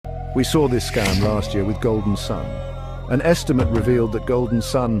We saw this scam last year with Golden Sun. An estimate revealed that Golden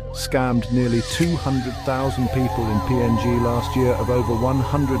Sun scammed nearly 200,000 people in PNG last year of over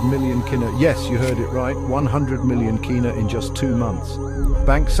 100 million kina. Yes, you heard it right, 100 million kina in just 2 months.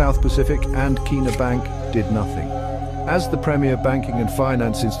 Bank South Pacific and Kina Bank did nothing. As the premier banking and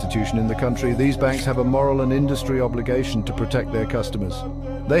finance institution in the country, these banks have a moral and industry obligation to protect their customers.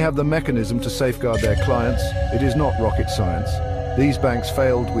 They have the mechanism to safeguard their clients. It is not rocket science. These banks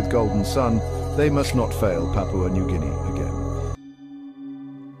failed with Golden Sun. They must not fail Papua New Guinea again.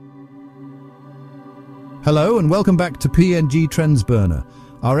 Hello and welcome back to PNG Trends Burner.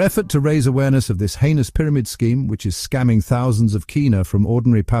 Our effort to raise awareness of this heinous pyramid scheme, which is scamming thousands of kina from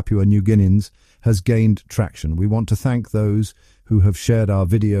ordinary Papua New Guineans, has gained traction. We want to thank those who have shared our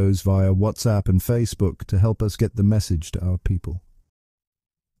videos via WhatsApp and Facebook to help us get the message to our people.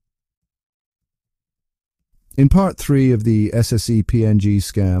 In part 3 of the SSE PNG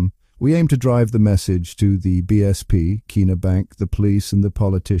scam, we aim to drive the message to the BSP, Kina Bank, the police and the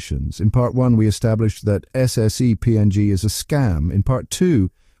politicians. In part 1, we established that SSE PNG is a scam. In part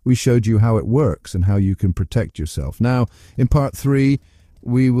 2, we showed you how it works and how you can protect yourself. Now, in part 3,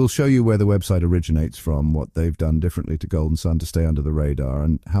 we will show you where the website originates from, what they've done differently to Golden Sun to stay under the radar,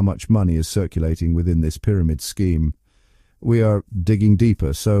 and how much money is circulating within this pyramid scheme. We are digging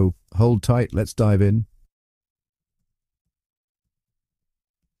deeper, so hold tight, let's dive in.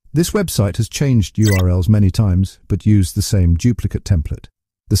 This website has changed URLs many times, but used the same duplicate template.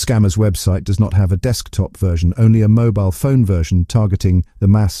 The scammer's website does not have a desktop version, only a mobile phone version targeting the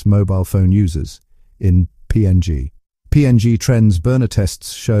mass mobile phone users in PNG. PNG Trends Burner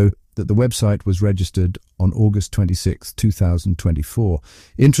tests show that the website was registered on August 26, 2024.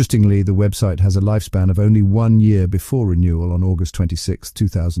 Interestingly, the website has a lifespan of only 1 year before renewal on August 26,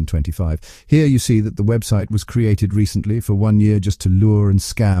 2025. Here you see that the website was created recently for 1 year just to lure and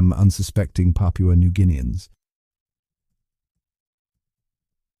scam unsuspecting Papua New Guineans.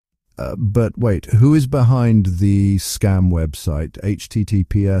 But wait, who is behind the scam website?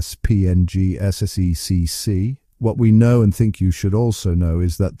 https PNGSSE.CC? What we know and think you should also know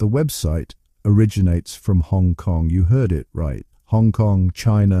is that the website originates from Hong Kong. You heard it right. Hong Kong,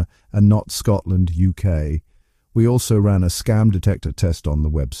 China, and not Scotland, UK. We also ran a scam detector test on the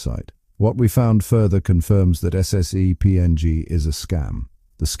website. What we found further confirms that SSE PNG is a scam.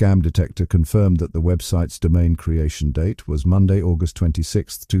 The scam detector confirmed that the website's domain creation date was Monday, August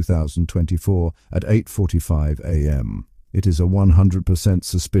 26, 2024 at 8:45 a.m. It is a 100%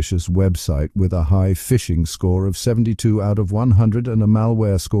 suspicious website with a high phishing score of 72 out of 100 and a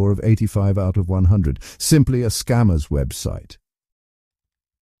malware score of 85 out of 100. Simply a scammer's website.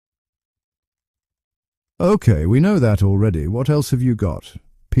 Okay, we know that already. What else have you got?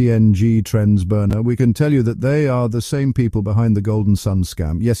 PNG Trends Burner. We can tell you that they are the same people behind the Golden Sun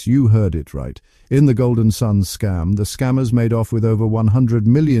scam. Yes, you heard it right. In the Golden Sun scam, the scammers made off with over 100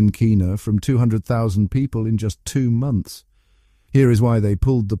 million kina from 200,000 people in just 2 months. Here is why they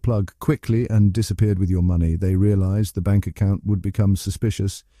pulled the plug quickly and disappeared with your money. They realized the bank account would become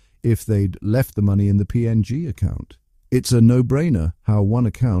suspicious if they'd left the money in the PNG account. It's a no-brainer how one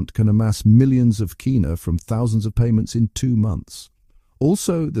account can amass millions of kina from thousands of payments in 2 months.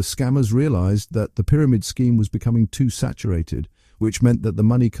 Also, the scammers realized that the pyramid scheme was becoming too saturated, which meant that the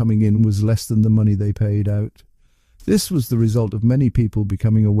money coming in was less than the money they paid out. This was the result of many people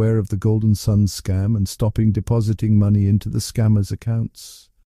becoming aware of the Golden Sun scam and stopping depositing money into the scammers' accounts.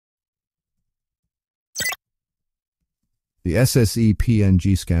 The SSE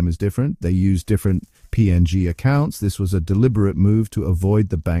PNG scam is different. They use different PNG accounts. This was a deliberate move to avoid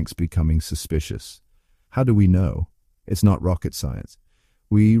the banks becoming suspicious. How do we know? It's not rocket science.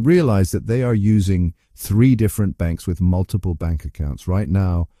 We realize that they are using 3 different banks with multiple bank accounts. Right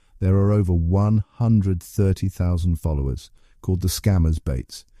now, there are over 130,000 followers, called the scammers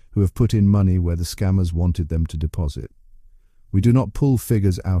baits, who have put in money where the scammers wanted them to deposit. We do not pull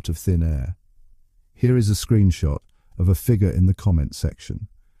figures out of thin air. Here is a screenshot of a figure in the comment section.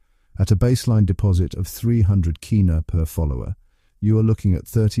 At a baseline deposit of 300 kina per follower, you are looking at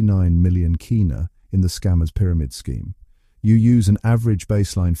 39 million kina in the scammers pyramid scheme. You use an average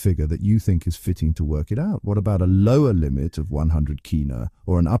baseline figure that you think is fitting to work it out. What about a lower limit of 100 kina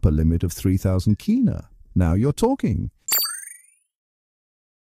or an upper limit of 3,000 kina? Now you're talking.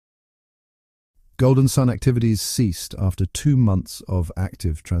 Golden Sun activities ceased after 2 months of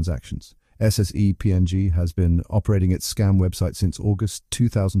active transactions. SSE PNG has been operating its scam website since August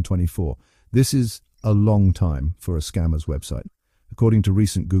 2024. This is a long time for a scammer's website. According to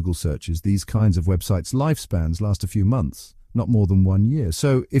recent Google searches, these kinds of websites' lifespans last a few months, not more than 1 year.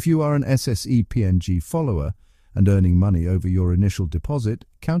 So if you are an SSE PNG follower and earning money over your initial deposit,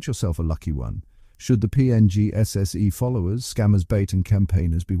 Count yourself a lucky one. Should the PNGSSE followers, scammers, bait and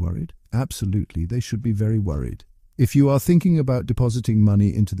campaigners be worried? Absolutely, they should be very worried. If you are thinking about depositing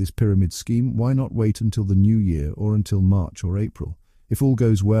money into this pyramid scheme, why not wait until the new year or until March or April? If all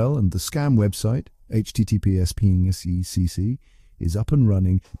goes well and the scam website, https PNGSSE.CC, is up and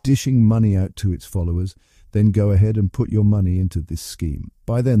running, dishing money out to its followers, then go ahead and put your money into this scheme.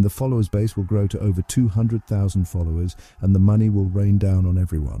 By then, the followers base will grow to over 200,000 followers and the money will rain down on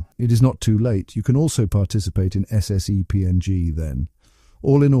everyone. It is not too late. You can also participate in SSE PNG then.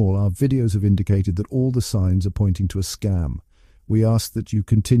 All in all, our videos have indicated that all the signs are pointing to a scam. We ask that you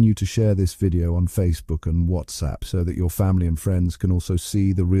continue to share this video on Facebook and WhatsApp so that your family and friends can also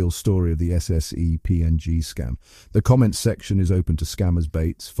see the real story of the SSE PNG scam. The comments section is open to scammers,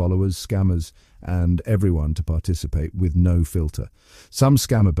 baits, followers, scammers, and everyone to participate with no filter. Some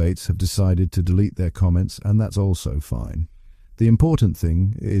scammer baits have decided to delete their comments, and that's also fine. The important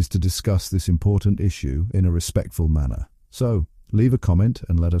thing is to discuss this important issue in a respectful manner. So, leave a comment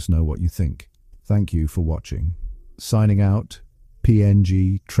and let us know what you think. Thank you for watching. Signing out,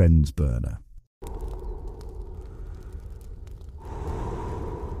 PNG Trends Burner.